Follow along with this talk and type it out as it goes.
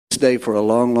day for a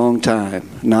long, long time,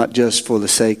 not just for the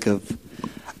sake of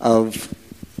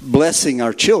blessing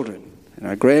our children and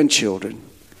our grandchildren,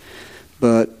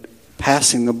 but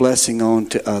passing the blessing on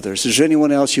to others. Is there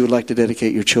anyone else you would like to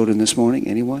dedicate your children this morning?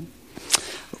 Anyone?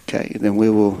 Okay, then we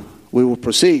will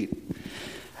proceed.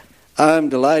 I'm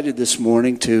delighted this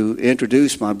morning to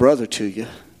introduce my brother to you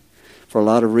for a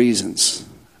lot of reasons.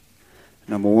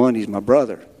 Number one, he's my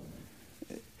brother.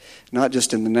 Not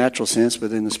just in the natural sense,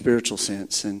 but in the spiritual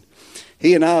sense. And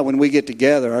he and I, when we get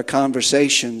together, our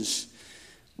conversations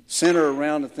center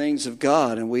around the things of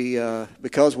God. And we,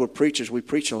 because we're preachers, we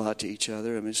preach a lot to each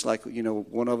other. I mean, it's like,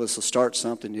 one of us will start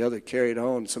something, the other carry it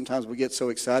on. Sometimes we get so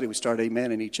excited we start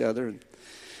amening each other. And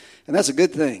that's a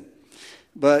good thing.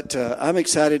 But I'm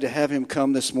excited to have him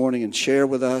come this morning and share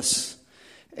with us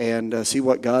and see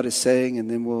what God is saying, and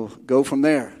then we'll go from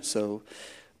there. So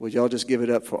would y'all just give it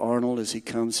up for Arnold as he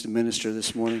comes to minister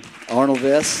this morning? Arnold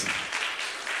Vess,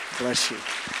 bless you.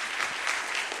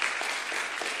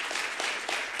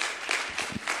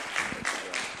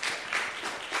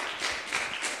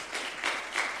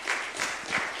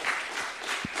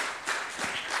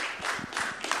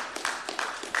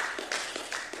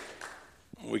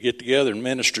 We get together and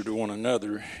minister to one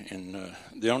another, and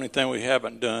the only thing we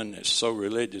haven't done that's so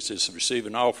religious is receive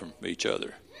an offering from each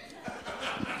other.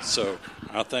 So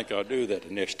I think I'll do that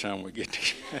the next time we get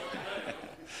together.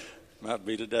 Might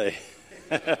be today.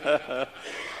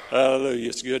 Hallelujah.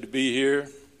 It's good to be here.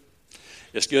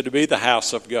 It's good to be the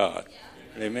house of God.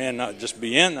 Amen. Not just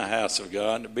be in the house of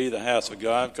God, to be the house of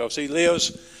God, because He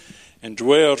lives and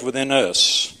dwells within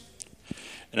us.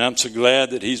 And I'm so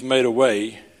glad that He's made a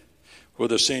way where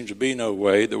there seems to be no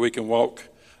way, that we can walk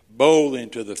boldly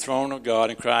into the throne of God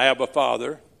and cry, Abba,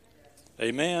 Father.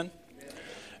 Amen.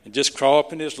 And just crawl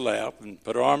up in His lap and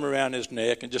put our arm around His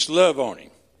neck and just love on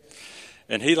Him.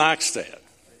 And He likes that.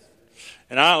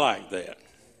 And I like that.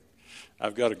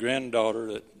 I've got a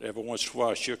granddaughter that every once in a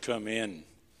while she'll come in.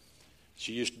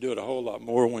 She used to do it a whole lot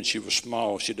more when she was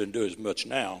small. She doesn't do it as much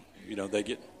now. They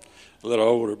get a little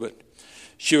older. But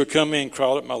she would come in,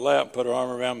 crawl up my lap, put her arm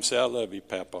around me and say, I love you,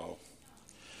 Papa.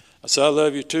 I said, I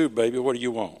love you too, baby. What do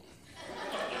you want?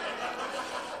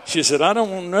 She said, I don't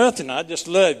want nothing. I just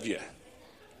love you.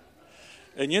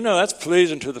 And that's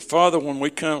pleasing to the Father when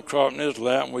we come crawling in His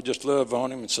lap and we just love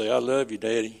on Him and say, I love you,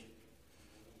 Daddy.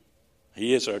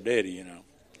 He is our daddy,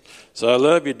 So I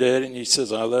love you, Daddy. And He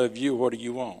says, I love you. What do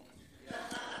you want?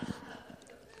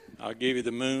 I'll give you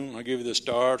the moon. I'll give you the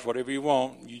stars. Whatever you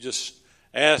want. You just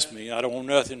ask me. I don't want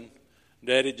nothing,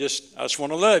 Daddy. I just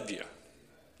want to love you.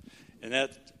 And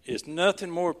that is nothing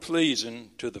more pleasing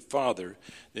to the Father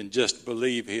than just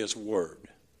believe His word.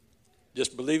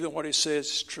 Just believe that what He says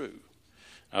is true.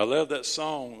 I love that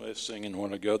song I was singing a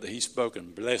while ago that He's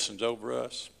spoken blessings over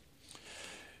us.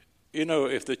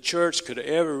 If the church could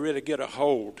ever really get a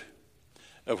hold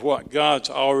of what God's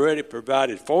already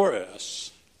provided for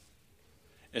us,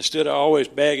 instead of always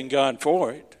begging God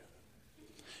for it,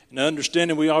 and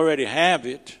understanding we already have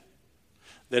it,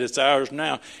 that it's ours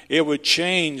now, it would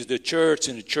change the church,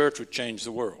 and the church would change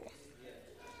the world.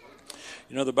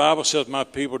 The Bible says, my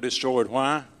people destroyed.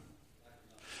 Why?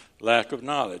 Lack of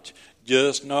knowledge.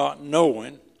 Just not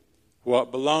knowing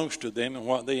what belongs to them and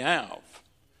what they have.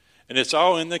 And it's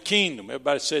all in the kingdom.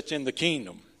 Everybody says it's in the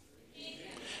kingdom.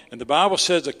 And the Bible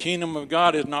says the kingdom of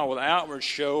God is not with outward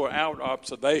show or outward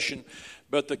observation,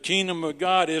 but the kingdom of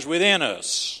God is within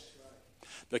us.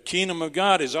 The kingdom of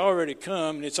God has already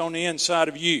come, and it's on the inside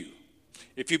of you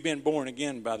if you've been born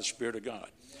again by the Spirit of God.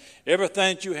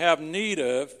 Everything that you have need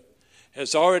of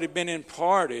has already been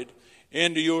imparted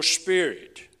into your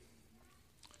spirit.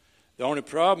 The only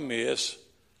problem is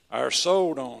our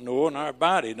soul don't know it and our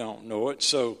body don't know it,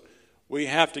 so we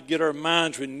have to get our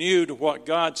minds renewed to what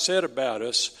God said about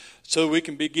us so we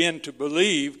can begin to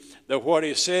believe that what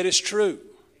He said is true.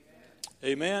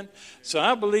 Amen? So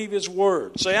I believe His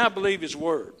word. Say, I believe His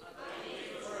word.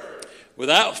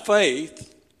 Without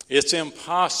faith, it's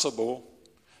impossible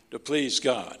to please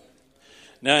God.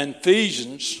 Now in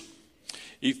Ephesians,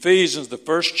 the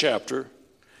first chapter,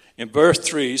 in verse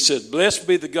 3, says, Blessed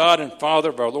be the God and Father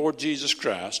of our Lord Jesus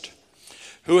Christ,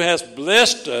 who has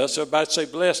blessed us. Everybody say,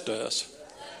 blessed us.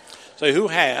 Say, who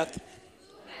hath?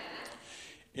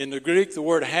 In the Greek, the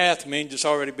word hath means it's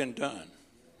already been done.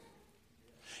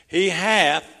 He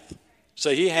hath.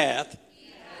 Say, He hath.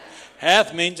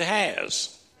 Hath means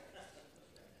has.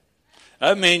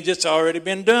 That means it's already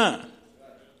been done.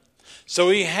 So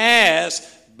He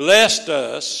has blessed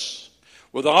us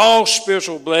with all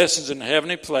spiritual blessings in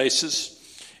heavenly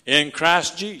places in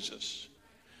Christ Jesus.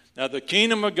 Now, the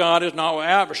kingdom of God is not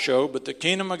without show, but the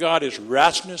kingdom of God is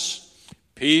righteousness,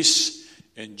 peace,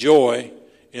 and joy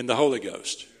in the Holy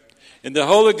Ghost. And the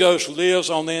Holy Ghost lives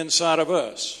on the inside of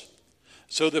us.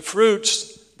 So the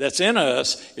fruits that's in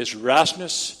us is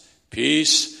righteousness,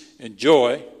 peace, and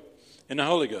joy in the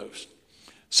Holy Ghost.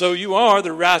 So you are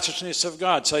the righteousness of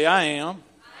God. Say, I am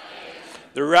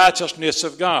the righteousness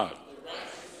of God.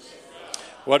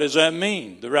 What does that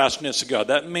mean, the righteousness of God?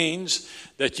 That means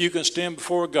that you can stand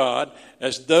before God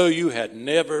as though you had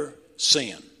never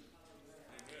sinned.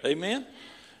 Amen?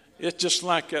 It's just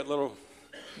like that little,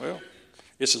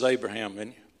 this is Abraham, isn't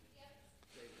it?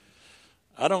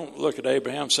 I don't look at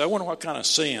Abraham and say, I wonder what kind of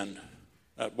sin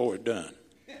that boy done.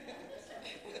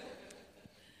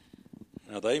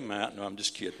 Now, they might. No, I'm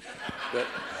just kidding. But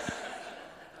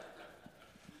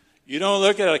you don't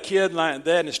look at a kid like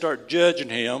that and start judging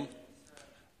him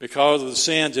because of the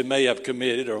sins he may have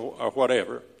committed or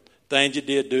whatever, things he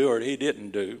did do or he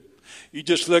didn't do. You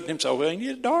just look at him and say, well,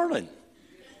 he's a darling.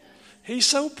 He's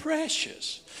so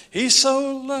precious. He's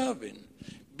so loving.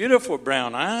 Beautiful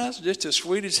brown eyes, just as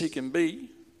sweet as he can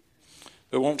be,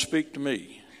 but won't speak to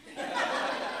me.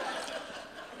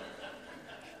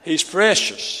 He's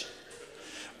precious.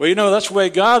 Well, you know, that's the way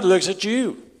God looks at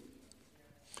you.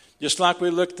 Just like we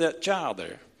looked at that child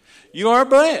there. You are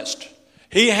blessed.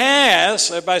 He has,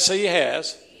 everybody say he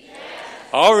has,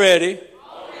 already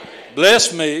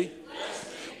blessed me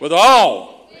with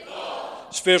all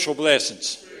spiritual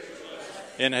blessings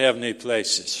in heavenly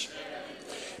places.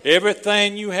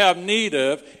 Everything you have need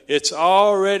of, it's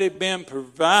already been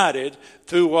provided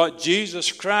through what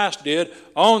Jesus Christ did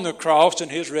on the cross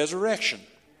and his resurrection.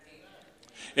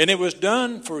 And it was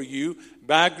done for you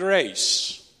by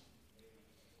grace.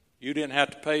 You didn't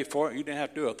have to pay for it. You didn't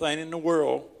have to do a thing in the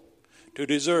world to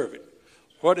deserve it.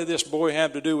 What did this boy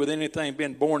have to do with anything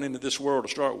being born into this world to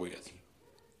start with?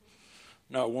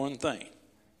 Not one thing.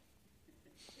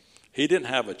 He didn't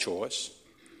have a choice.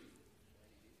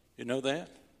 You know that?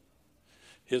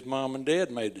 His mom and dad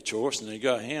made the choice, and they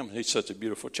got him. He's such a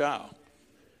beautiful child.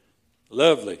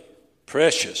 Lovely,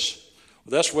 precious.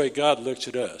 Well, that's the way God looks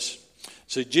at us.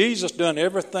 See, Jesus done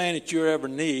everything that you ever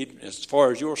need as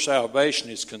far as your salvation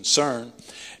is concerned,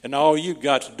 and all you've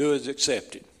got to do is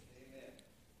accept it.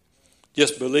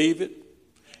 Just believe it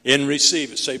and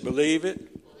receive it. Say, believe it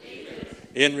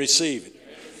and receive it.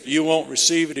 You won't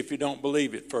receive it if you don't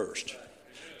believe it first.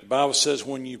 The Bible says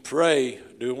when you pray,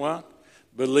 do what?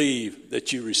 Believe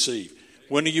that you receive.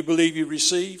 When do you believe you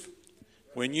receive?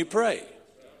 When you pray.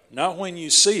 Not when you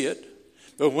see it,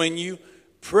 but when you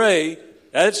pray.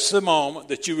 That's the moment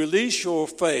that you release your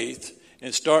faith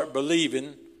and start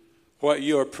believing what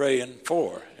you're praying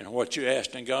for. And what you're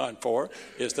asking God for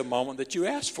is the moment that you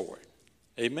ask for it.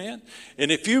 Amen?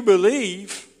 And if you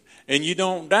believe and you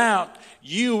don't doubt,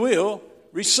 you will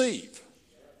receive.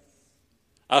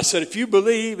 I said, if you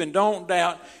believe and don't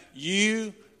doubt,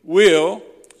 you will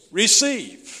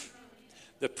receive.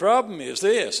 The problem is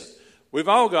this. We've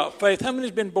all got faith. How many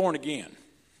has been born again?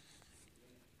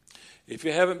 If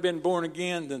you haven't been born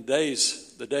again, then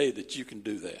today's the day that you can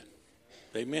do that.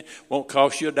 Amen. Won't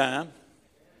cost you a dime.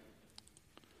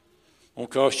 Won't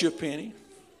cost you a penny.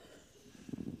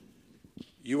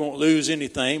 You won't lose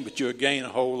anything, but you'll gain a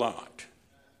whole lot.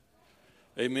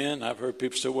 Amen. I've heard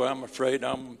people say, well, I'm afraid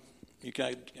I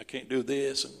can't do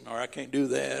this, or I can't do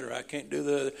that, or I can't do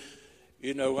that.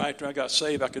 You know, after I got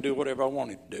saved, I could do whatever I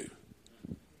wanted to do.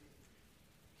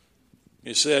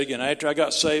 You said again, after I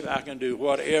got saved, I can do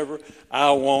whatever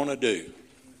I want to do.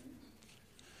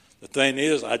 The thing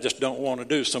is, I just don't want to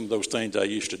do some of those things I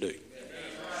used to do.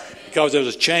 Because there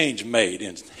was a change made.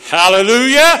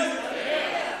 Hallelujah!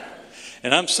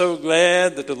 And I'm so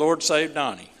glad that the Lord saved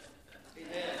Donnie.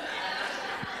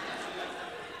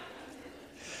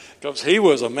 Because he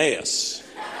was a mess.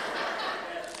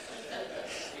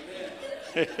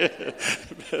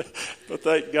 But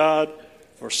thank God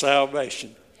for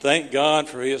salvation. Thank God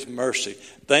for his mercy.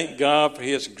 Thank God for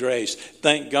his grace.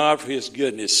 Thank God for his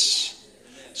goodness.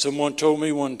 Someone told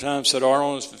me one time, said,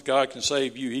 Arnold, if God can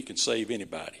save you, he can save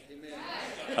anybody. Amen.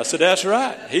 I said, that's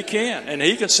right. He can. And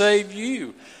he can save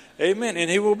you. Amen.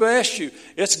 And he will bless you.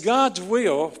 It's God's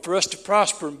will for us to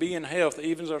prosper and be in health,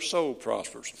 even as our soul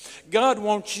prospers. God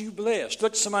wants you blessed.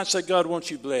 Look at somebody and say, God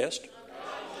wants you blessed.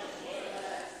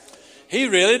 He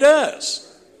really does.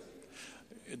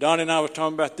 Donnie and I were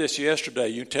talking about this yesterday.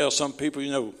 You tell some people,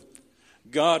 you know,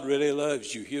 God really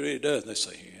loves you. He really does. And they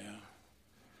say,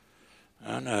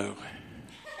 yeah, I know.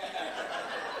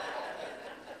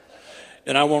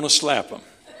 And I want to slap them.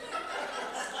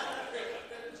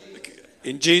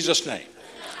 In Jesus' name.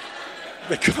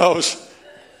 Because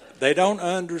they don't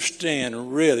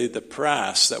understand really the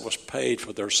price that was paid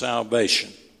for their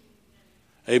salvation.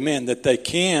 Amen. That they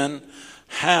can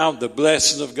have the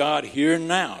blessings of God here and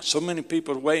now. So many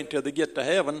people wait until they get to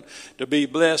heaven to be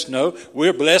blessed. No,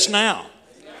 we're blessed now.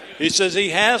 He says he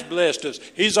has blessed us.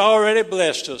 He's already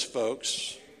blessed us,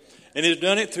 folks. And he's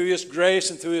done it through his grace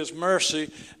and through his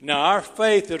mercy. Now, our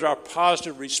faith is our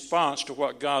positive response to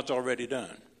what God's already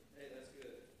done.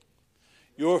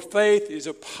 Your faith is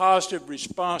a positive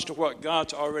response to what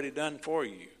God's already done for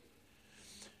you.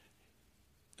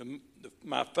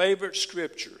 My favorite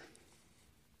scripture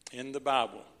in the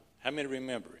Bible, how many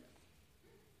remember it?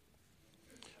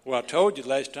 Well, I told you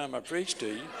last time I preached to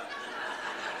you.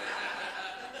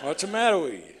 What's the matter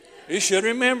with you? You should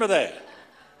remember that.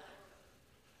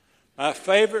 My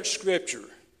favorite scripture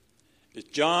is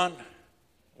John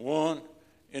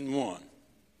 1:1.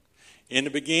 In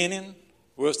the beginning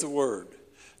was the Word.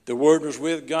 The Word was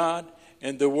with God,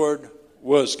 and the Word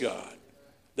was God.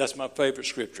 That's my favorite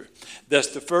scripture. That's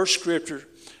the first scripture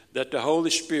that the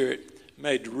Holy Spirit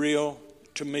made real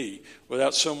to me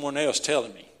without someone else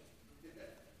telling me.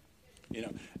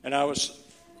 And I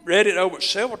read it over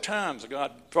several times.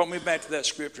 God brought me back to that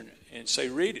scripture and say,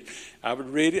 read it. I would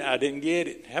read it. I didn't get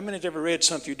it. How many have ever read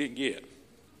something you didn't get?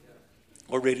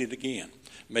 Or read it again.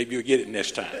 Maybe you'll get it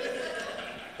next time.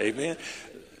 Amen.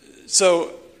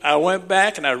 So I went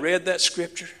back and I read that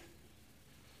scripture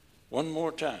one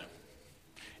more time.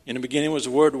 In the beginning was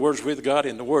the Word was with God,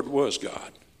 and the Word was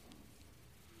God.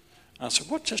 I said,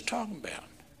 what's this talking about?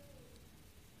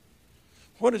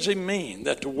 What does he mean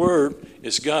that the Word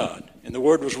is God and the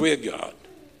Word was with God?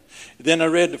 Then I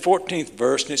read the 14th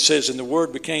verse, and it says, and the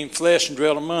Word became flesh and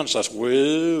dwelt among us. I said,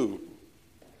 whoa.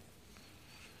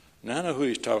 Now I know who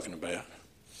he's talking about.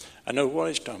 I know what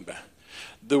he's talking about.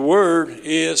 The Word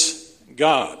is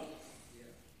God.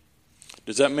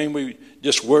 Does that mean we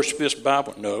just worship this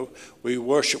Bible? No. We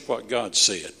worship what God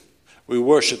said. We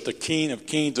worship the King of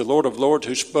Kings, the Lord of Lords,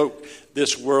 who spoke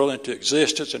this world into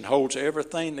existence and holds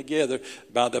everything together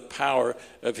by the power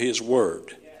of his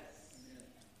Word.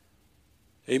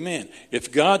 Amen.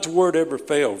 If God's Word ever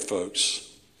failed, folks,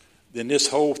 then this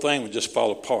whole thing would just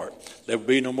fall apart. There would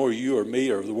be no more you or me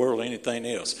or the world or anything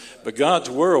else. But God's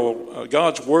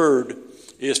Word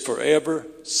is forever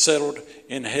settled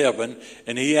in heaven,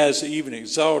 and he has even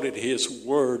exalted his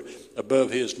Word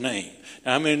above his name.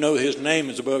 Now, how many know his name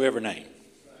is above every name?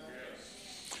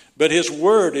 But his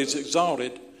Word is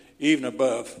exalted even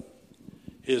above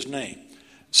his name.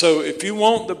 So if you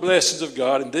want the blessings of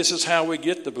God, and this is how we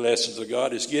get the blessings of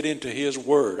God, is get into his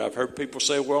Word. I've heard people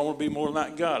say, well, I want to be more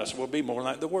like God. I said, well, be more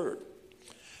like the Word.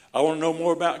 I want to know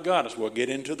more about God. I said, well, get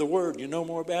into the Word. You know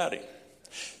more about him.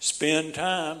 Spend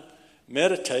time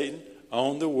meditating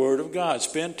on the Word of God.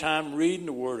 Spend time reading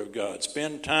the Word of God.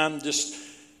 Spend time just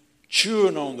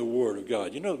chewing on the Word of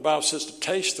God. You know, the Bible says to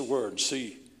taste the Word and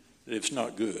see that it's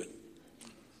not good.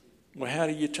 Well, how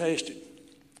do you taste it?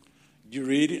 You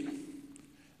read it,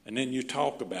 and then you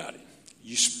talk about it.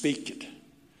 You speak it.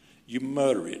 You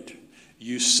mutter it.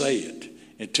 You say it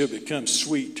until it becomes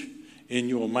sweet in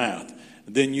your mouth.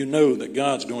 And then you know that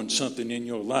God's doing something in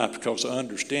your life because the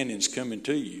understanding is coming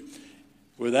to you.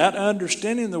 Without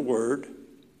understanding the Word,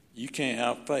 you can't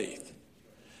have faith.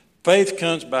 Faith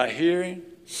comes by hearing,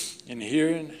 and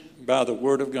hearing by the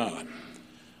Word of God.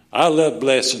 I love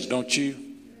blessings, don't you?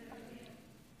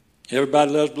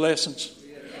 Everybody loves blessings?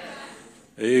 Yes.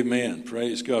 Amen.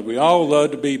 Praise God. We all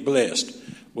love to be blessed.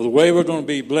 Well, the way we're going to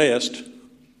be blessed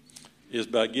is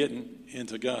by getting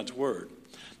into God's Word.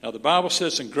 Now, the Bible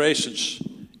says in Galatians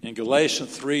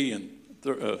 3 and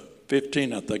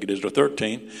 15, I think it is, or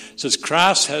 13, it says,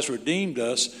 Christ has redeemed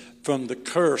us from the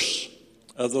curse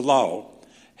of the law,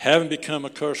 having become a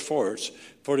curse for us.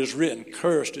 For it is written,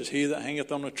 cursed is he that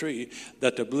hangeth on a tree,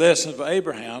 that the blessing of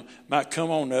Abraham might come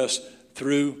on us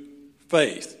through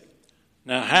faith.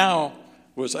 Now, how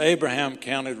was Abraham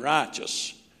counted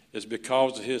righteous? Is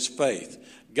because of his faith.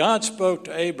 God spoke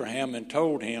to Abraham and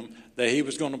told him that he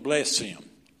was going to bless him.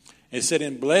 He said,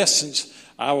 in blessings,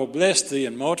 I will bless thee,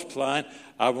 and multiplying,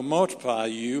 I will multiply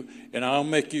you, and I'll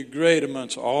make you great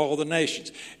amongst all the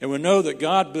nations. And we know that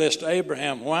God blessed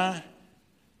Abraham. Why?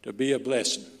 To be a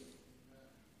blessing.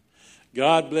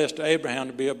 God blessed Abraham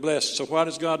to be a blessing. So why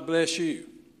does God bless you?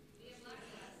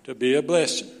 To be a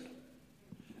blessing.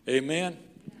 Amen?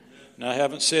 Now, I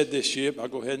haven't said this yet, but I'll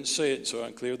go ahead and say it so I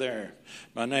can clear the air.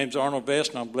 My name's Arnold Vess,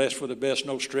 and I'm blessed with the best,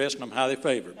 no stress, and I'm highly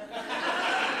favored.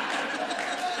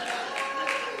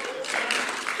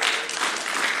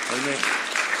 Amen.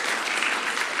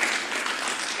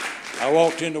 I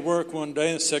walked into work one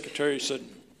day, and the secretary said,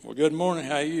 well, good morning,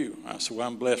 how are you? I said, well,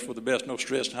 I'm blessed with the best, no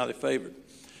stress, and highly favored.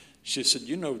 She said,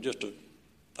 you know, just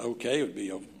okay would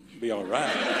be all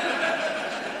right.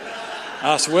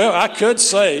 I said, well, I could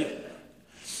say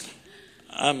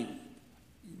I'm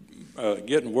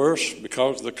getting worse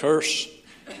because of the curse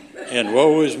and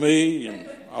woe is me and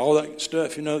all that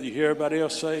stuff, you hear everybody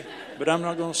else say. But I'm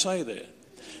not going to say that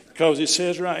because it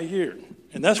says right here,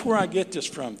 and that's where I get this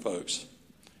from, folks.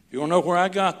 If you want to know where I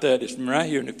got that, it's from right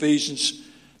here in Ephesians,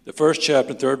 the 1st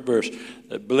chapter, 3rd verse.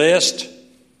 That blessed,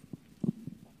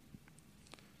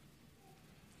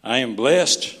 I am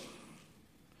blessed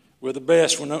with the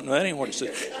best. Well, no, that ain't what it says.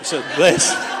 It says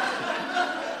blessed.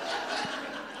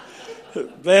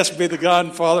 Blessed be the God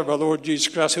and Father of our Lord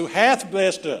Jesus Christ, who hath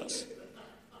blessed us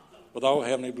with all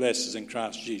heavenly blessings in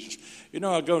Christ Jesus. I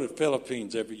go to the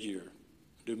Philippines every year,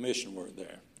 do mission work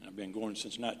there. I've been going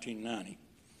since 1990.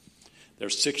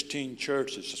 There's 16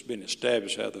 churches that's been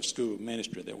established out of the school of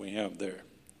ministry that we have there.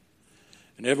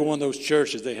 And every one of those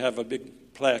churches, they have a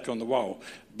big plaque on the wall,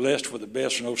 blessed with the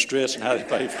best, no stress, and highly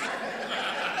favored.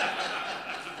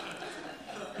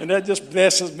 And that just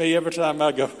blesses me every time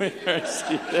I go in there and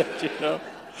see that,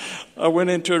 I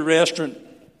went into a restaurant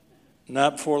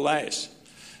night before last,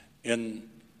 and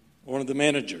one of the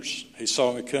managers, he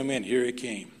saw me come in. Here he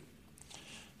came.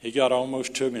 He got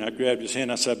almost to me, and I grabbed his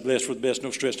hand. I said, blessed with the best, no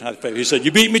stress, and highly favored. He said,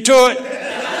 you beat me to it.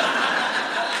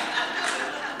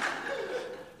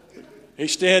 He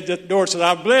stood at the door and said,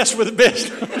 I'm blessed with the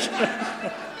best.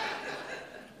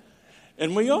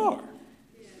 And we are.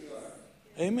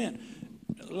 Amen.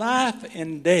 Life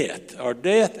and death, or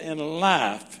death and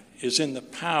life, is in the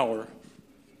power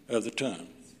of the tongue.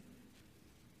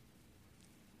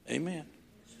 Amen.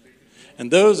 And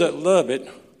those that love it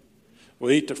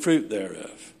will eat the fruit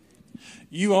thereof.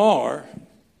 You are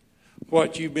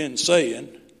what you've been saying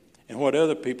and what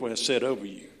other people have said over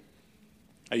you.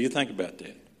 How you think about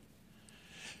that?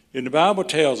 And the Bible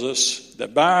tells us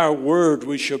that by our words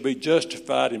we shall be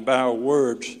justified, and by our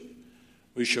words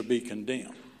we shall be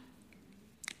condemned.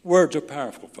 Words are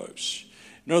powerful, folks.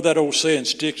 You know that old saying,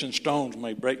 sticks and stones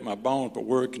may break my bones, but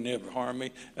word can never harm me?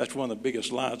 That's one of the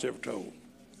biggest lies ever told.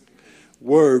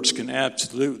 Words can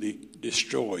absolutely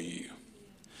destroy you.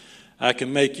 I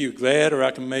can make you glad or I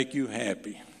can make you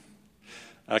happy.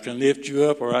 I can lift you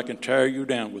up or I can tear you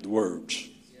down with words.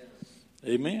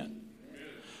 Amen.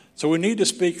 So we need to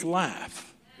speak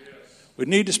life. We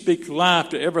need to speak life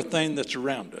to everything that's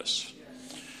around us.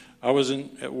 I was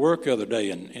at work the other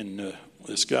day, and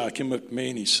this guy came up to me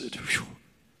and he said,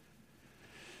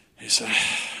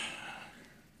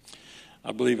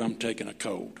 I believe I'm taking a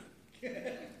cold.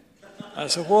 I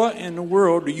said, what in the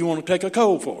world do you want to take a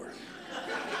cold for?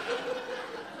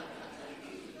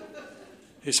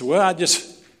 He said, well, I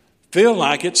just feel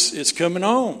like it's coming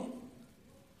on.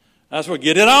 I said, well,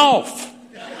 get it off.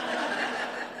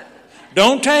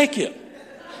 Don't take it.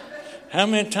 How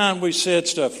many times we said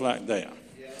stuff like that?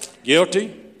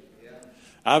 Guilty.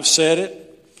 I've said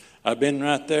it. I've been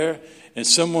right there. And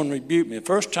someone rebuked me. The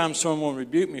first time someone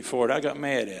rebuked me for it, I got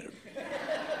mad at him.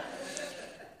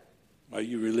 Well,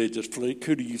 you religious freak,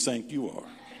 who do you think you are?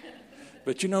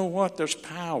 But you know what? There's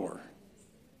power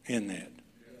in that.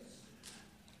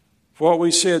 What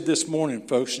we said this morning,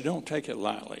 folks, you don't take it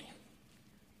lightly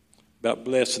about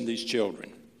blessing these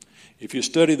children. If you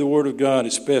study the Word of God,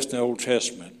 especially in the Old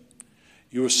Testament,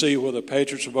 you will see where the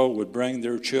patriots of old would bring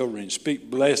their children and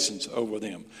speak blessings over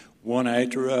them, one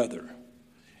after other.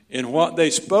 And what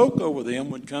they spoke over them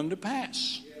would come to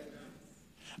pass.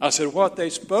 I said, what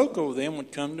they spoke over them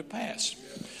would come to pass.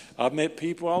 I've met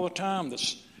people all the time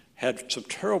that had some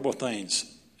terrible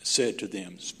things said to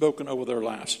them, spoken over their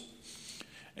lives.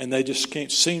 And they just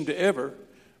can't seem to ever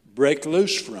break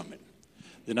loose from it.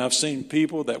 Then I've seen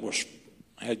people that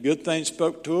had good things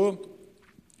spoke to them,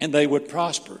 and they would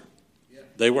prosper.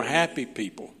 They were happy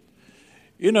people.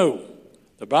 You know,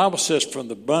 the Bible says, from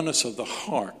the abundance of the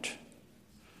heart,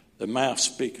 the mouth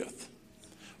speaketh.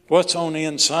 What's on the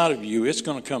inside of you, it's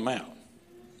going to come out.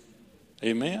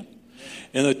 Amen?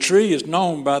 And the tree is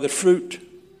known by the fruit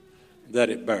that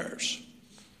it bears.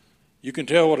 You can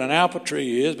tell what an apple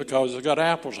tree is because it's got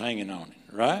apples hanging on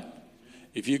it, right?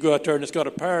 If you go out there and it's got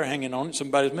a pear hanging on it,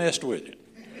 somebody's messed with it.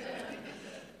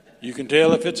 You can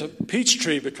tell if it's a peach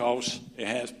tree because it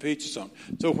has peaches on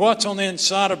it. So what's on the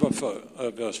inside of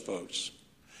us, folks?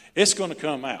 It's going to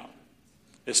come out,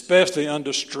 especially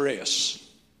under stress.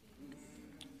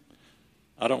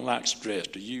 I don't like stress.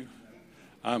 Do you?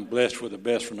 I'm blessed with the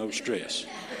best for no stress.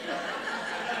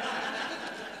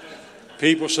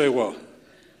 People say, well,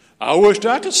 I wished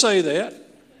I could say that.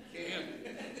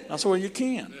 I said, well, you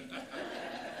can.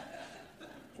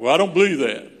 Well, I don't believe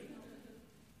that.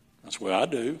 I said, well, I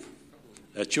do.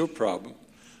 That's your problem,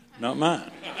 not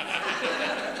mine.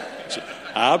 So,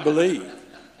 I believe.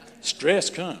 Stress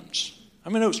comes.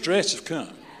 How many know stress has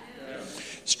come?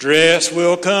 Stress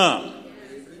will come.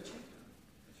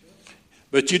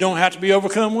 But you don't have to be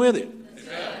overcome with it.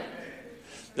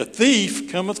 The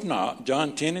thief cometh not,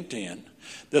 John 10:10.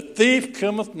 The thief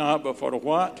cometh not but for to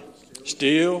what?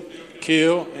 Steal,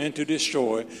 kill, and to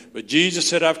destroy. But Jesus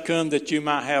said, I've come that you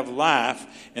might have life,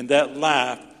 and that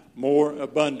life more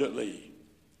abundantly.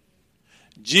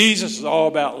 Jesus is all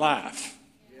about life.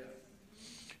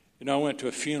 You know, I went to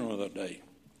a funeral the other day.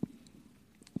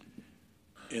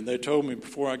 And they told me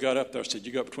before I got up there, I said,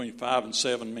 you got between 5 and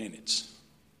 7 minutes.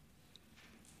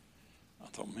 I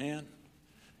thought, man,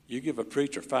 you give a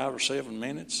preacher 5 or 7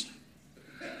 minutes?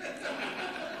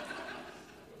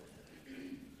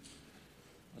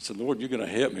 I said, Lord, you're going to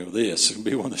help me with this. It'll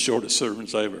be one of the shortest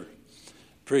sermons I ever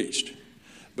preached.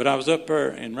 But I was up there,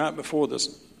 and right before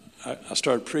this, I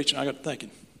started preaching. I got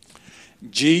thinking,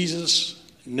 Jesus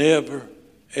never,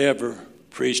 ever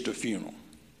preached a funeral.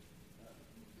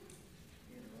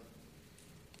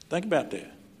 Think about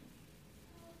that.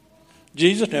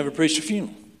 Jesus never preached a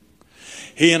funeral.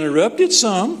 He interrupted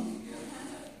some.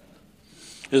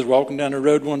 He was walking down the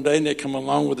road one day, and they come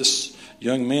along with this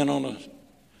young man on a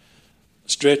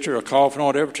stretcher, a coffin, or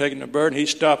whatever, taking the burden. He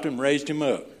stopped him, raised him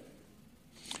up.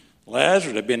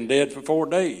 Lazarus had been dead for 4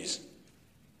 days.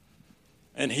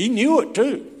 And he knew it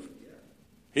too.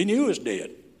 He knew he was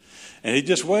dead. And he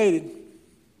just waited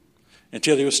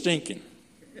until he was stinking.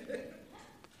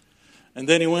 And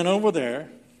then he went over there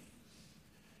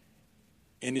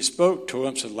and he spoke to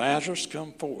him, said, Lazarus,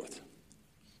 come forth.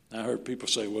 I heard people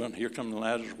say, well, here comes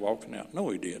Lazarus walking out. No,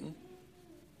 he didn't.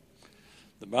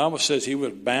 The Bible says he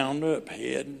was bound up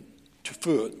head to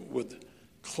foot with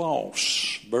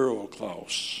cloths, burial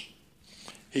cloths.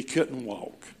 He couldn't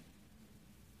walk.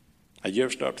 Have you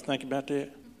ever stopped to think about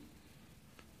that?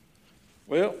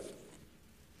 Well,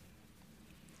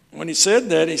 when he said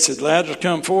that, he said, Lazarus,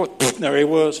 come forth. There he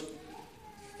was.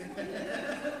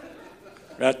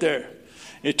 Right there.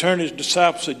 He turned to his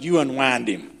disciples and said, you unwind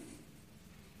him.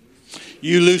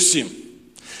 You loose him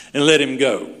and let him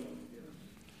go.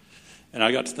 And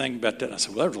I got to think about that. And I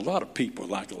said, well, there's a lot of people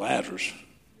like Lazarus.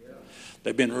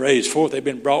 They've been raised forth. They've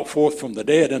been brought forth from the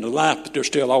dead into life, but they're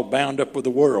still all bound up with the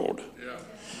world.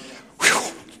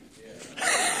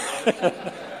 Yeah.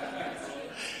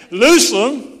 Loose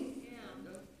them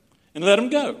and let them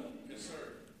go.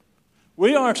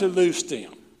 We are to loose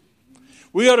them.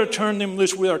 We ought to turn them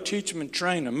loose. We ought to teach them and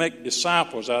train them, make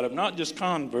disciples out of them, not just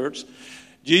converts.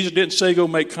 Jesus didn't say go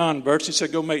make converts. He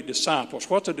said go make disciples.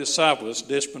 What's a disciple? It's a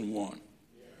disciplined one.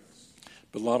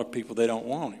 But a lot of people, they don't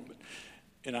want him.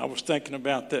 And I was thinking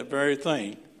about that very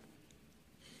thing,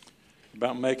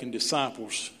 about making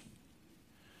disciples.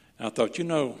 And I thought,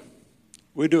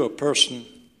 we do a person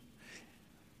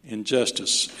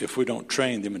injustice if we don't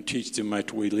train them and teach them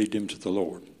after we lead them to the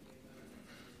Lord.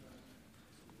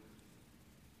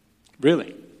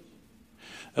 Really.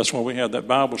 That's why we have that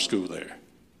Bible school there,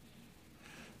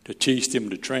 to teach them,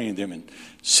 to train them. And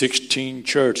 16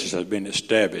 churches have been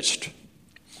established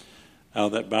out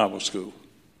of that Bible school.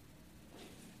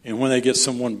 And when they get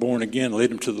someone born again,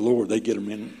 lead them to the Lord, they get them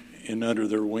in under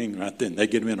their wing right then. They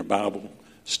get them in a Bible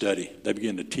study. They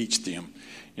begin to teach them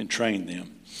and train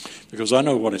them. Because I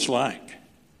know what it's like.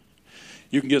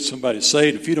 You can get somebody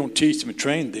saved. If you don't teach them and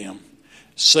train them,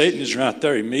 Satan is right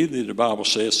there. Immediately, the Bible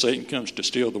says, Satan comes to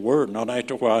steal the word. Not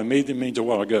after a while. Immediately means a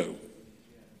while ago.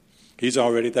 He's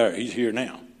already there. He's here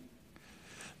now.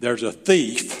 There's a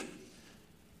thief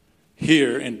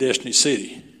here in Destiny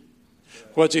City.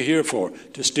 What's he here for?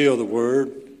 To steal the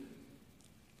word.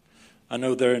 I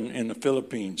know there in the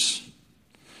Philippines,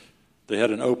 they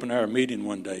had an open-air meeting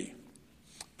one day.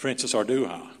 Princess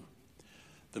Arduha.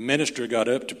 The minister got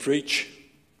up to preach,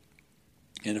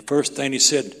 and the first thing he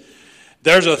said,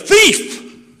 there's a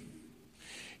thief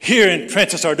here in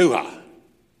Princess Arduha.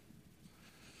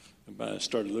 Everybody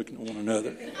started looking at one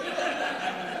another.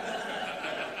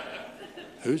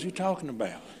 Who's he talking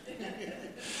about?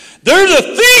 There's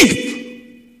a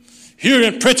thief here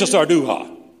in Princess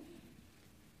Arduha.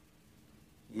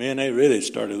 Man, they really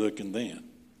started looking then.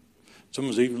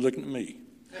 Someone's even looking at me.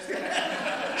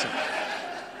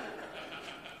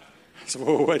 So,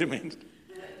 whoa, wait a minute.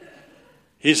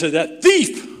 He said, that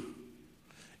thief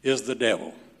is the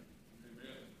devil.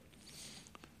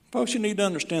 Folks, you need to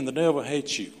understand the devil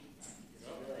hates you.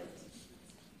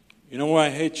 You know why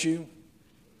he hates you?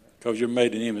 Because you're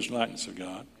made in the image and likeness of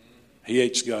God. He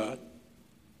hates God.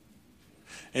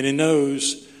 And he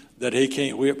knows that he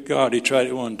can't whip God. He tried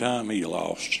it one time, he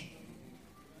lost.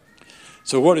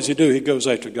 So what does he do? He goes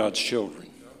after God's children.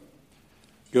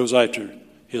 Goes after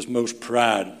his most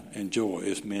pride and joy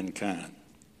is mankind.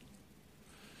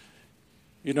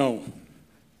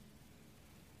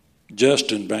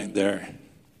 Justin back there,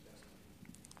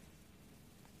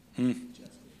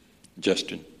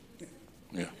 Justin.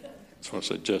 Yeah, that's what I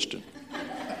said, Justin.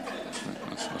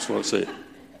 That's what I said.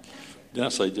 Did I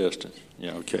say Justin?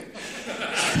 Yeah, okay.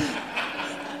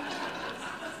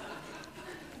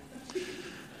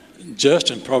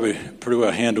 Justin probably pretty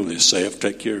well handled himself,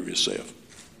 take care of himself.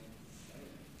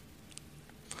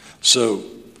 So,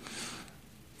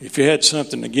 if you had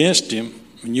something against him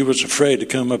and you was afraid to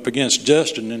come up against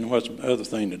Justin, then what's the other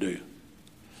thing to do?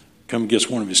 Come against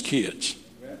one of his kids.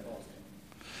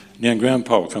 And then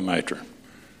Grandpa will come after him.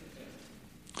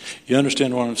 You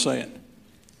understand what I'm saying?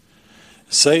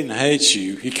 Satan hates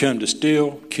you. He comes to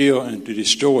steal, kill, and to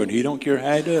destroy. And he don't care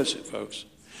how he does it, folks.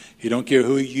 He don't care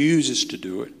who he uses to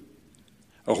do it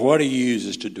or what he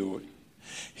uses to do it.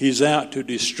 He's out to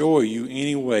destroy you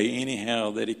any way,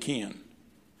 anyhow that he can.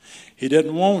 He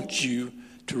doesn't want you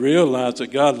to realize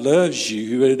that God loves you.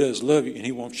 He really does love you, and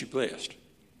he wants you blessed.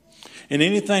 And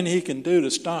anything he can do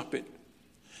to stop it,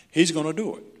 he's going to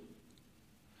do it.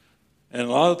 And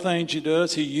a lot of things he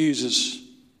does, he uses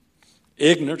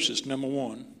ignorance is number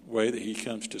one way that he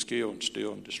comes to kill and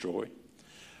steal and destroy.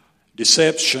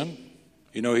 Deception.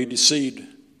 You know, he deceived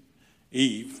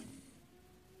Eve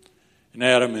and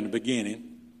Adam in the beginning.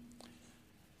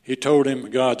 He told him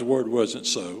God's word wasn't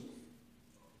so.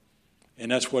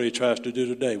 And that's what he tries to do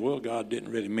today. Well, God didn't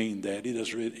really mean that. He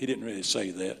didn't really say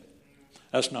that.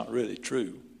 That's not really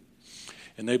true.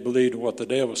 And they believed what the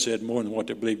devil said more than what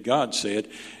they believed God said.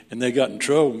 And they got in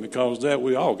trouble. And because of that,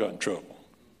 we all got in trouble.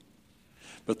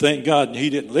 But thank God he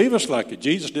didn't leave us like that.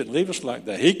 Jesus didn't leave us like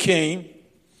that. He came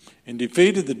and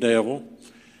defeated the devil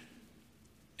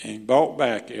and bought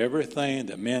back everything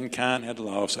that mankind had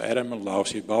lost, Adam had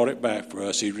lost. He bought it back for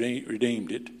us. He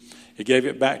redeemed it. He gave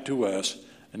it back to us.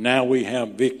 And now we have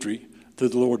victory through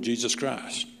the Lord Jesus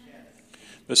Christ.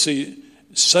 But see,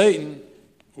 Satan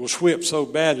was whipped so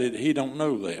badly that he don't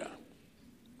know that.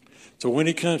 So when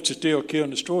he comes to steal, kill,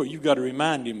 and destroy, you've got to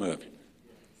remind him of it.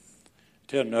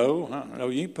 Tell him, no,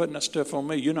 you ain't putting that stuff on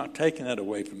me. You're not taking that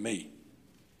away from me.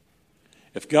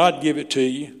 If God give it to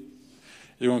you,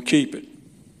 you're going to keep it.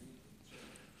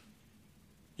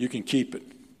 You can keep it.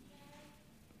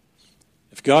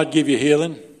 If God give you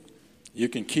healing, you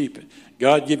can keep it.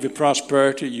 God give you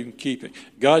prosperity, you can keep it.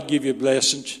 God give you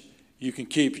blessings, you can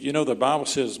keep it. You know, the Bible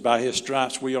says by his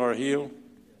stripes we are healed.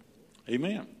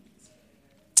 Amen.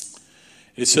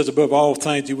 It says above all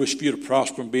things he wished for you to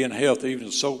prosper and be in health, even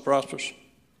as the soul prospers.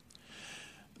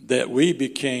 That we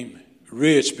became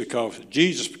rich because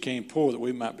Jesus became poor that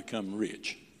we might become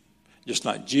rich. Just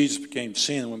like Jesus became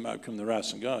sin and we might become the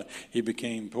righteousness of God, he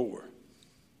became poor.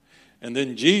 And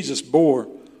then Jesus bore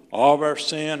all of our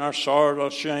sin, our sorrow,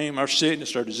 our shame, our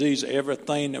sickness, our disease,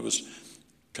 everything that was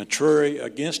contrary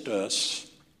against us.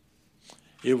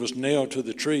 It was nailed to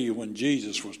the tree when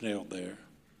Jesus was nailed there.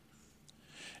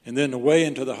 And then the way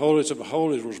into the holies of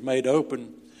holies was made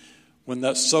open when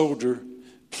that soldier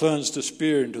plunged the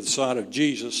spear into the side of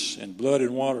Jesus and blood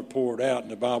and water poured out. And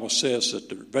the Bible says that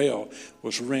the veil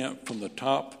was rent from the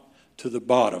top to the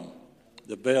bottom,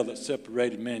 the veil that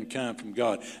separated mankind from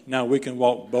God. Now we can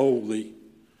walk boldly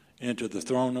into the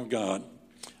throne of God,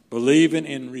 believing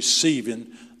and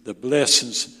receiving the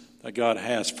blessings that God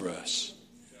has for us.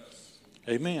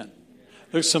 Amen.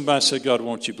 Look at somebody and say, God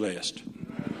wants you blessed.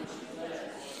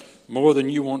 More than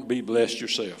you want to be blessed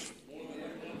yourself.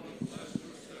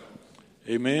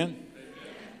 Amen.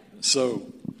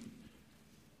 So,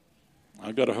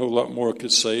 I've got a whole lot more I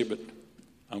could say, but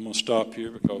I'm going to stop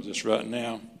here because it's right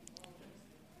now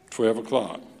 12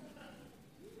 o'clock.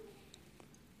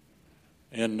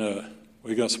 And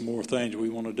we got some more things we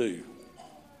want to do.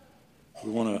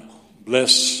 We want to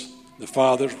bless the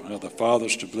fathers, the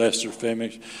fathers to bless their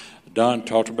families. Don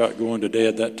talked about going to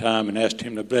Dad that time and asked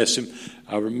him to bless him.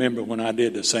 I remember when I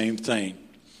did the same thing.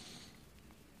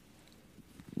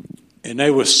 And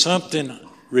there was something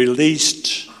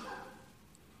released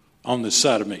on the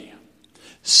side of me.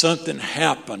 Something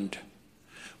happened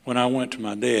when I went to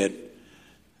my dad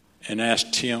and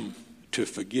asked him to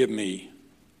forgive me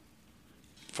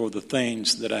for the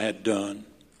things that I had done.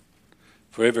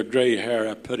 For every gray hair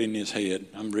I put in his head,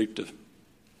 I'm reaped a,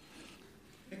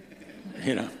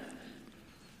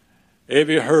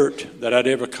 every hurt that I'd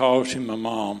ever caused him, my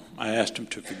mom, I asked him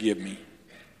to forgive me.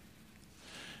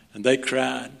 And they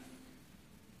cried.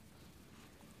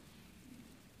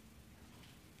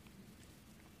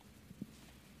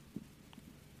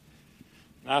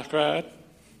 I cried.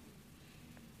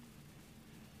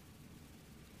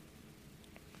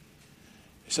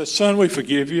 He said, son, we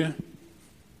forgive you.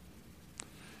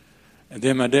 And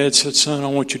then my dad said, son, I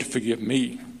want you to forgive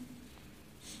me.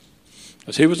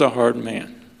 Because he was a hard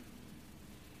man.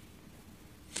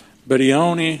 But he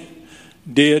only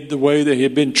did the way that he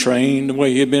had been trained, the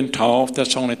way he had been taught.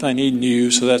 That's the only thing he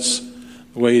knew, so that's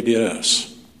the way he did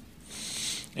us.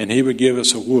 And he would give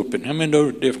us a whooping. How many know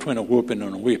the difference between a whooping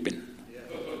and a whipping?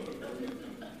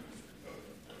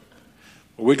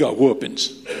 Well, we got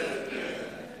whoopings.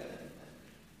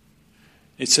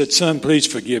 He said, "Son, please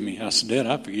forgive me." I said, "Dad,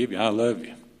 I forgive you. I love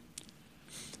you."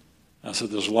 I said,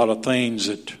 "There's a lot of things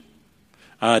that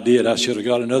I did. I should have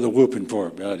got another whooping for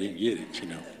it, but I didn't get it,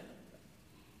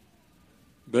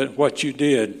 But what you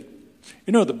did,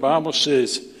 the Bible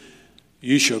says,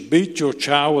 you shall beat your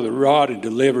child with a rod and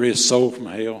deliver his soul from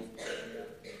hell.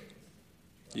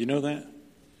 You know that?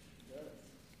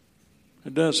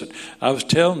 It doesn't. I was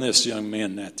telling this young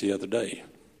man that the other day.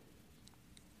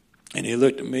 And he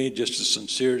looked at me just as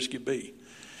sincere as could be.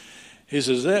 He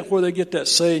says, "Is that where they get that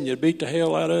saying, you beat the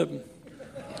hell out of them?"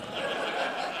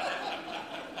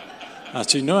 I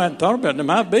said, "No, I hadn't thought about it. It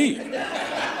might be."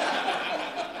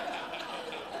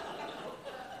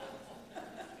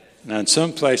 Now, in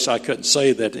some place I couldn't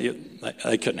say that.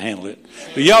 They couldn't handle it.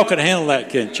 But y'all can handle that,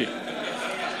 can't you?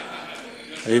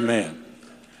 Amen.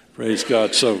 Praise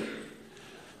God. So,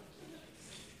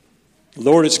 the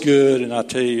Lord is good, and I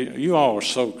tell you, you all are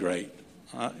so great.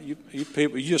 You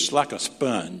people, you're just like a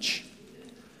sponge.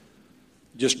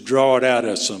 Just draw it out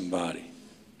of somebody.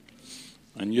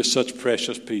 And you're such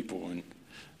precious people. And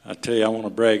I tell you, I want to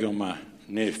brag on my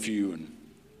nephew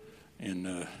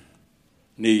and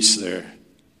niece there,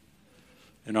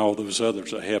 and all those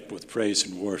others that helped with praise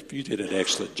and worship. You did an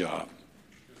excellent job.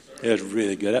 It was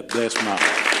really good. That blessed my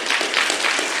heart.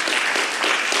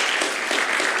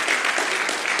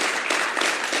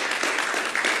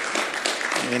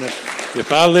 And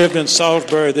if I lived in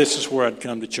Salisbury, this is where I'd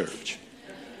come to church.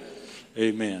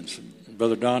 Amen. So,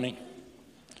 Brother Donnie,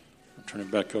 I'll turn it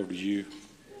back over to you.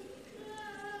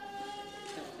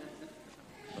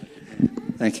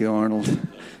 Thank you, Arnold.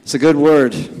 It's a good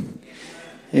word.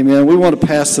 Amen. We want to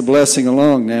pass the blessing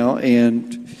along now,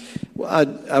 and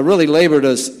I really labored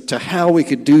as to how we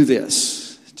could do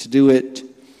this, to do it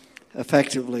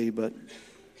effectively, but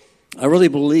I really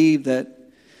believe that,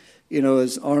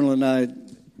 as Arnold and I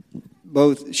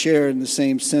both share in the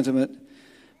same sentiment,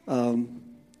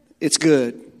 it's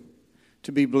good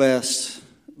to be blessed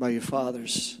by your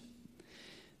fathers.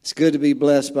 It's good to be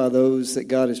blessed by those that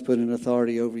God has put in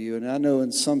authority over you. And I know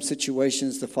in some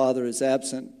situations the father is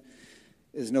absent,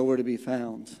 is nowhere to be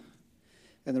found.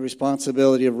 And the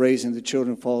responsibility of raising the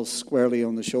children falls squarely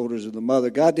on the shoulders of the mother.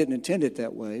 God didn't intend it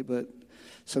that way, but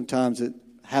sometimes it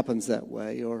happens that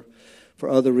way. Or for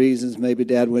other reasons, maybe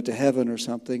dad went to heaven or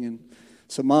something, and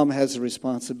so mom has a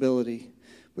responsibility.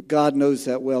 But God knows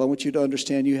that well. I want you to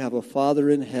understand you have a Father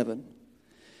in heaven,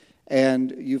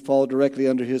 and you fall directly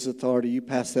under his authority. You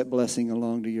pass that blessing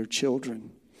along to your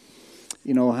children.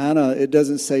 Hannah, it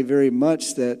doesn't say very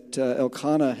much that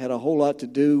Elkanah had a whole lot to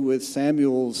do with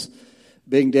Samuel's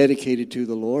being dedicated to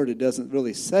the Lord. It doesn't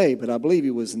really say, but I believe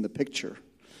he was in the picture.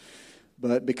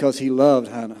 But because he loved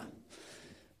Hannah.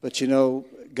 But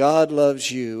God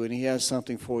loves you, and he has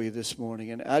something for you this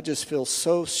morning. And I just feel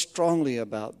so strongly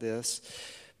about this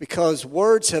because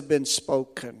words have been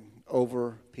spoken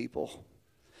over people.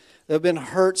 There have been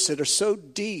hurts that are so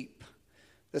deep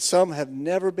that some have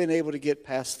never been able to get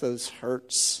past those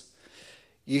hurts.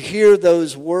 You hear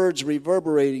those words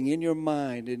reverberating in your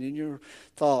mind and in your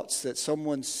thoughts that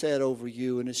someone said over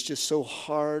you, and it's just so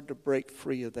hard to break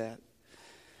free of that.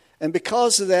 And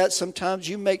because of that, sometimes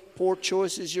you make poor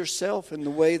choices yourself in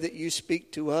the way that you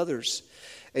speak to others,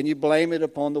 and you blame it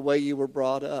upon the way you were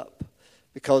brought up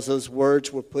because those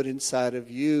words were put inside of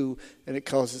you, and it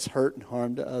causes hurt and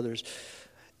harm to others.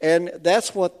 And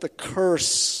that's what the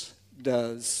curse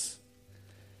does.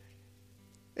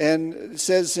 And it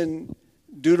says in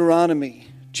Deuteronomy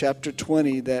chapter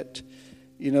 20 that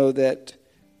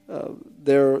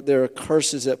there are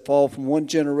curses that fall from one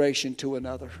generation to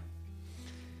another.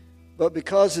 But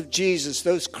because of Jesus,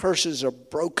 those curses are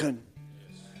broken.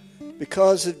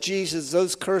 Because of Jesus,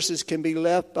 those curses can be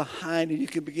left behind, and you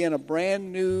can begin a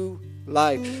brand new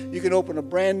life. You can open a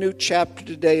brand new chapter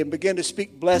today and begin to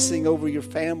speak blessing over your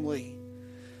family.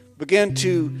 Begin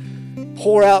to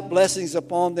pour out blessings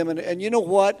upon them. And you know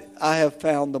what I have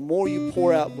found? The more you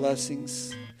pour out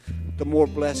blessings, the more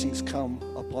blessings come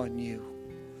upon you.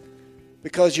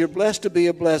 Because you're blessed to be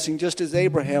a blessing just as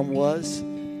Abraham was.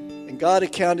 And God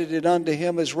accounted it unto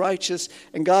him as righteous.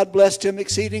 And God blessed him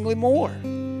exceedingly more.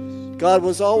 God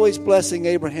was always blessing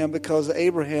Abraham because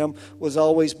Abraham was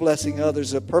always blessing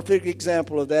others. A perfect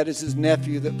example of that is his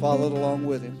nephew that followed along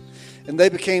with him. And they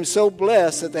became so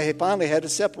blessed that they finally had to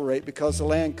separate because the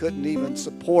land couldn't even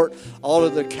support all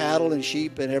of the cattle and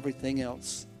sheep and everything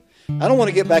else. I don't want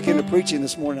to get back into preaching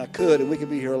this morning. I could, and we could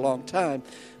be here a long time.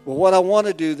 But what I want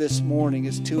to do this morning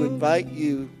is to invite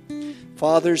you,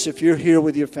 fathers, if you're here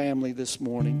with your family this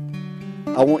morning,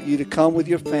 I want you to come with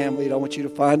your family, and I want you to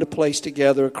find a place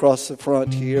together across the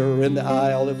front here or in the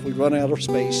aisle if we run out of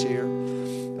space here.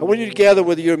 I want you to gather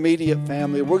with your immediate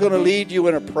family. We're going to lead you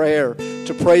in a prayer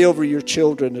to pray over your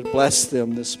children and bless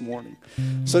them this morning.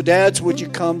 So dads, would you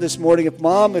come this morning?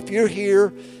 If you're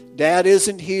here, Dad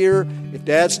isn't here, if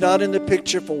Dad's not in the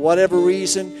picture for whatever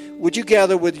reason, would you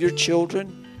gather with your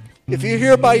children? If you're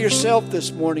here by yourself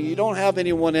this morning, you don't have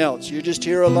anyone else, you're just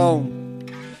here alone,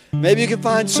 maybe you can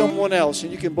find someone else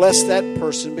and you can bless that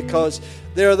person, because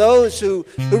there are those who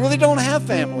really don't have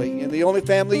family, and the only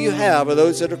family you have are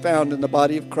those that are found in the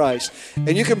body of Christ,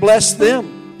 and you can bless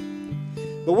them.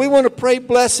 But we want to pray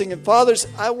blessing, and fathers,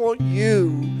 I want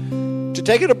you to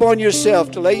take it upon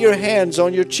yourself to lay your hands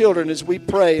on your children as we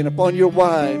pray, and upon your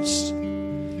wives,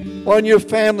 upon your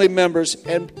family members,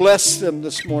 and bless them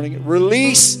this morning.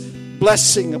 Release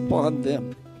blessing upon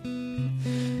them.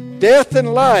 Death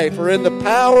and life are in the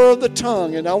power of the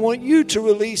tongue, and I want you to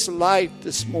release life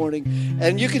this morning.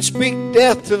 And you can speak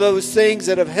death to those things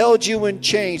that have held you in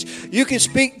chains. You can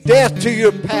speak death to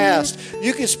your past.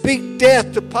 You can speak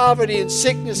death to poverty and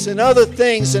sickness and other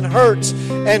things and hurts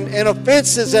and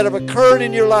offenses that have occurred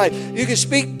in your life. You can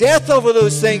speak death over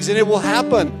those things and it will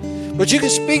happen. But you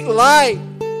can speak life.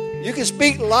 You can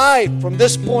speak life from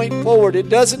this point forward. It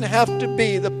doesn't have to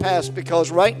be the past, because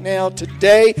right now,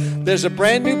 today, there's a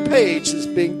brand new page that's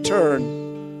being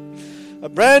turned. A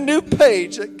brand new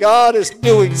page that God is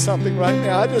doing something right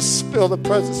now. I just feel the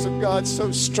presence of God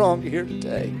so strong here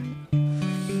today.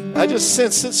 I just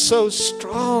sense it so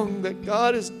strong that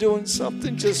God is doing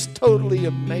something just totally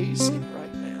amazing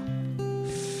right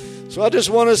now. So I just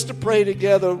want us to pray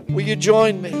together. Will you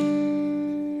join me?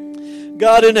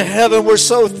 God in heaven, we're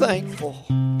so thankful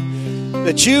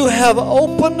that you have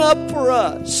opened up for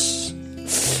us.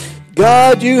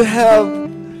 God, you have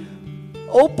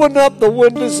opened up the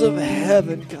windows of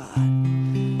heaven,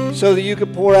 God, so that you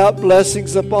can pour out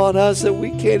blessings upon us that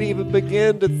we can't even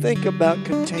begin to think about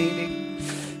containing.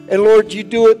 And Lord, you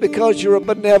do it because you're a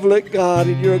benevolent God,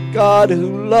 and you're a God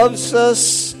who loves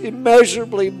us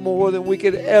immeasurably more than we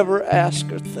could ever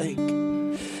ask or think.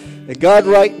 And God,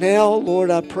 right now,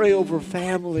 Lord, I pray over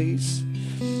families.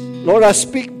 Lord, I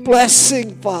speak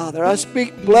blessing, Father. I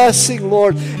speak blessing,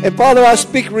 Lord. And Father, I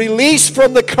speak release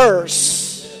from the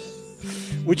curse.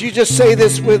 Would you just say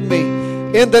this with me?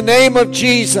 In the name of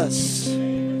Jesus,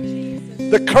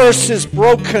 the curse is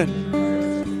broken.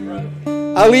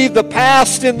 I leave the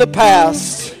past in the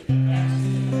past.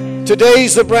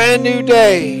 Today's a brand new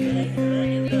day.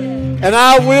 And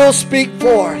I will speak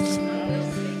forth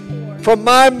from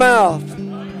my mouth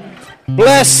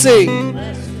blessing,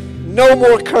 no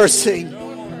more cursing.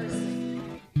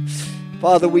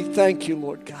 Father, we thank you,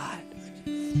 Lord God,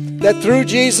 that through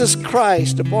Jesus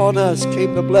Christ upon us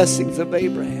came the blessings of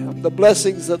Abraham, the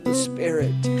blessings of the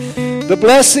Spirit, the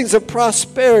blessings of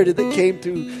prosperity that came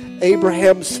through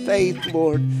Abraham's faith,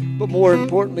 Lord, but more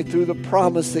importantly through the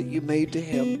promise that you made to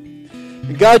him.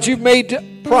 And God, you've made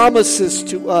promises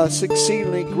to us,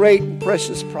 exceedingly great and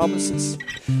precious promises.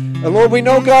 And Lord, we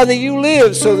know, God, that you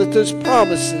live so that those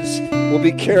promises will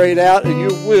be carried out and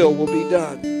your will be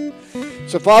done.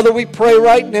 So, Father, we pray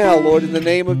right now, Lord, in the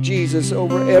name of Jesus,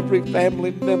 over every family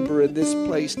member in this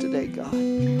place today, God.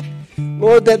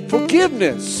 Lord, that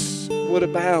forgiveness would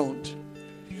abound.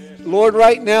 Lord,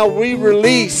 right now we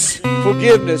release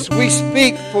forgiveness. We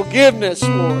speak forgiveness,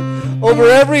 Lord, over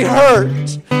every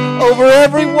hurt, over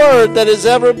every word that has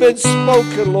ever been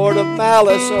spoken, Lord, of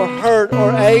malice or hurt or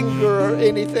anger or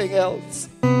anything else.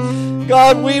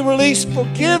 God, we release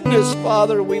forgiveness,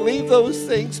 Father. We leave those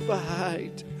things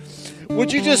behind.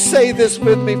 Would you just say this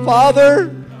with me?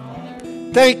 Father,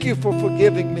 thank you for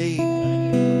forgiving me.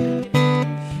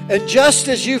 And just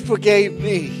as you forgave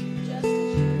me,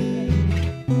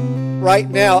 right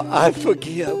now I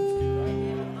forgive.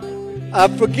 I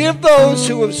forgive those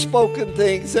who have spoken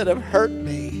things that have hurt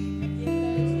me.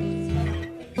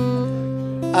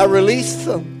 I release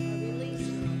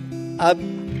them. I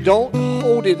don't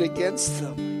hold it against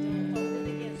them.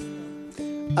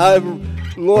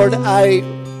 Lord, I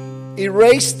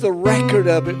erase the record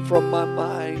of it from my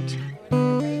mind.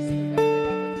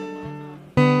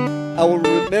 I will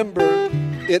remember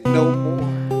it no more.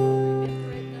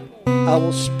 I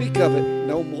will speak of it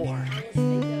no more.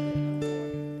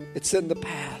 It's in the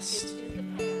past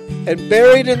and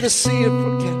buried in the sea of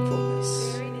forgetfulness.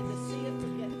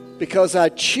 Because I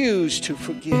choose to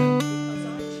forgive.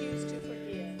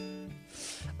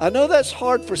 I know that's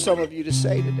hard for some of you to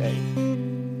say today.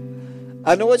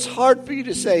 I know it's hard for you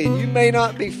to say, and you may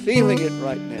not be feeling it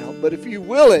right now, but if you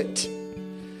will it,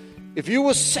 if you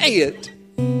will say it,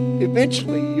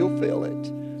 eventually you'll feel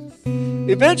it.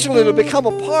 Eventually it'll become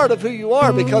a part of who you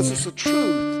are because it's the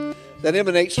truth that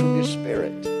emanates from your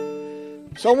spirit.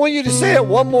 So I want you to say it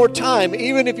one more time.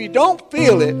 Even if you don't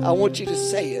feel it, I want you to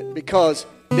say it, because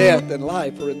death and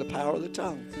life are in the power of the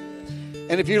tongue.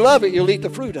 And if you love it, you'll eat the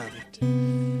fruit of it.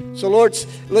 So Lord,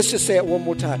 let's just say it one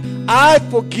more time. I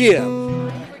forgive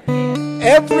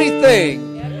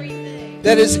everything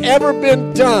that has ever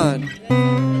been done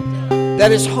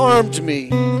that has harmed me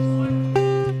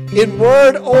in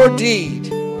word or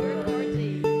deed.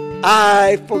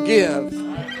 I forgive.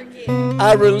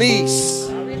 I release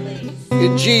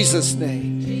in Jesus'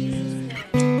 name.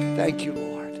 Thank you,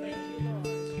 Lord.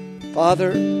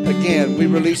 Father, again, we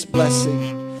release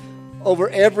blessing over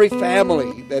every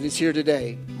family that is here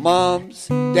today. Moms,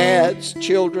 dads,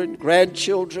 children,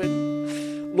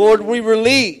 grandchildren. Lord, we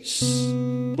release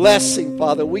blessing,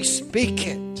 Father. We speak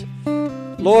it.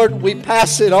 Lord, we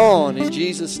pass it on in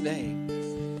Jesus' name.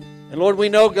 And Lord, we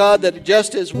know, God, that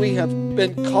just as we have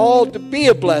been called to be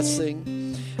a blessing,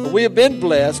 and we have been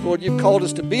blessed, Lord, you've called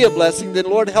us to be a blessing, then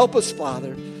Lord, help us,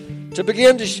 Father, to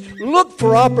begin to look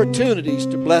for opportunities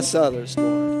to bless others,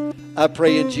 Lord. I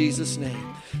pray in Jesus' name.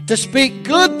 To speak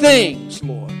good things,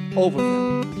 Lord, over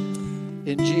them.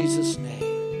 In Jesus'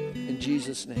 name. In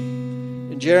Jesus' name.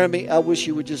 And Jeremy, I wish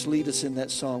you would just lead us in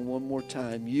that song one more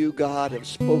time. You, God, have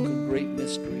spoken great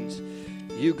mysteries.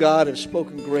 You, God, have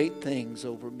spoken great things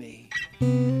over me.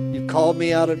 You've called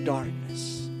me out of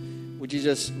darkness. Would you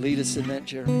just lead us in that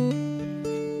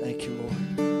journey? Thank you,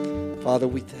 Lord. Father,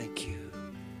 we thank you.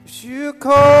 You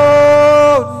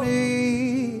called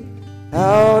me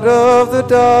out of the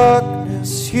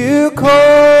darkness. You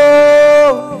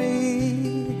called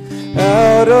me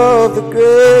out of the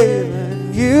grave.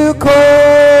 And you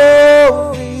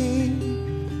called me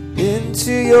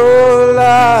into your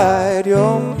light.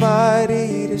 You're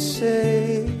mighty to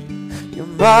save. You're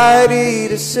mighty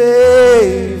to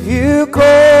save. You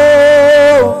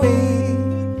called me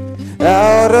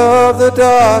out of the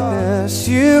darkness.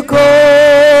 You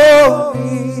called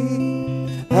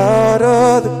me out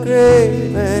of the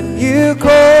grave. And you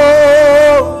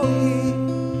called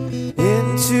me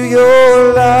into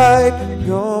your light.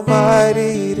 You're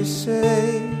mighty to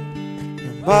save.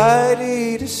 You're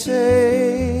mighty to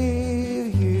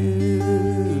save.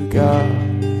 You, God,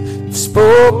 have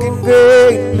spoken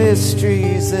great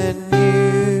mysteries, and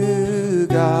you,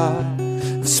 God,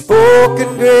 have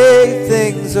spoken great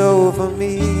things over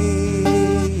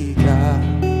me. God,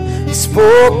 you've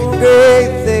spoken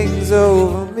great things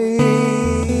over me.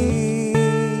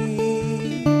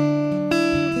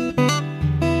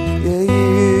 Yeah,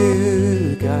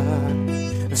 you, God,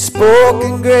 have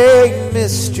spoken great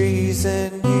mysteries,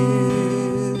 and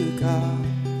you, God,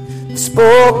 have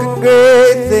spoken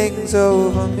great things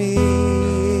over me.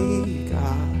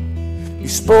 God,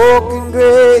 you've spoken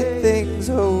great things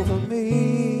over me.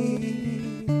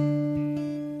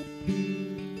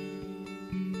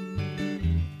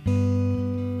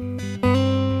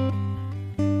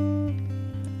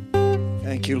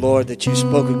 Thank you, Lord, that you've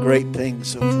spoken great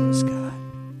things over us, God.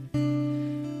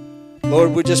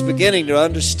 Lord, we're just beginning to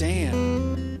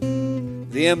understand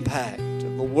the impact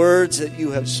of the words that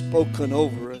you have spoken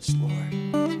over us, Lord.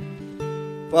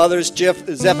 Father,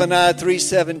 Zephaniah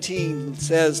 3:17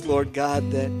 says, Lord God,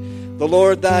 that the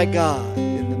Lord thy God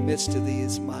in the midst of thee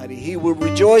is mighty. He will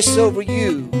rejoice over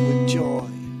you with joy.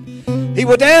 He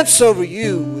will dance over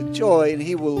you with joy, and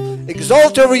he will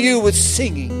exult over you with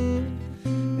singing.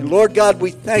 And Lord God,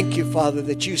 we thank you, Father,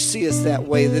 that you see us that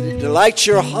way, that it delights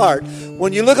your heart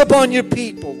when you look upon your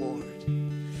people, Lord.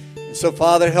 And so,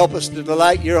 Father, help us to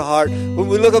delight your heart when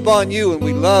we look upon you and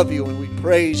we love you and we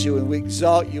praise you and we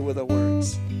exalt you with our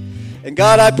words. And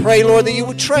God, I pray, Lord, that you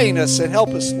would train us and help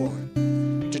us, Lord,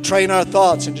 to train our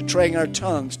thoughts and to train our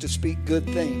tongues to speak good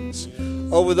things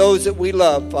over those that we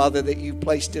love, Father, that you've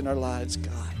placed in our lives,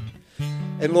 God.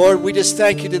 And Lord, we just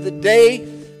thank you that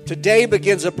today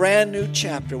begins a brand new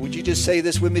chapter. Would you just say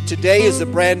this with me? Today is a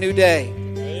brand new day.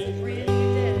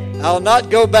 I'll not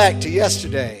go back to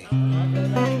yesterday.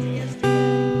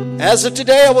 As of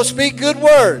today, I will speak good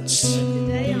words.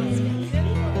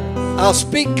 I'll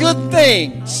speak good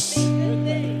things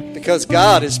because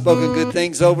God has spoken good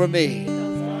things over me.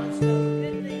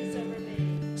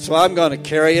 So I'm going to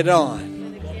carry it on.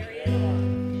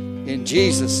 In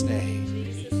Jesus'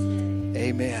 name,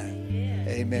 amen.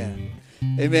 Amen.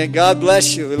 Amen. God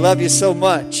bless you. We love you so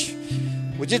much.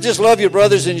 Would you just love your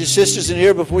brothers and your sisters in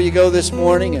here before you go this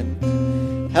morning,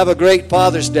 and have a great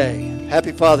Father's Day.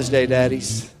 Happy Father's Day,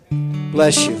 daddies.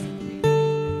 Bless you.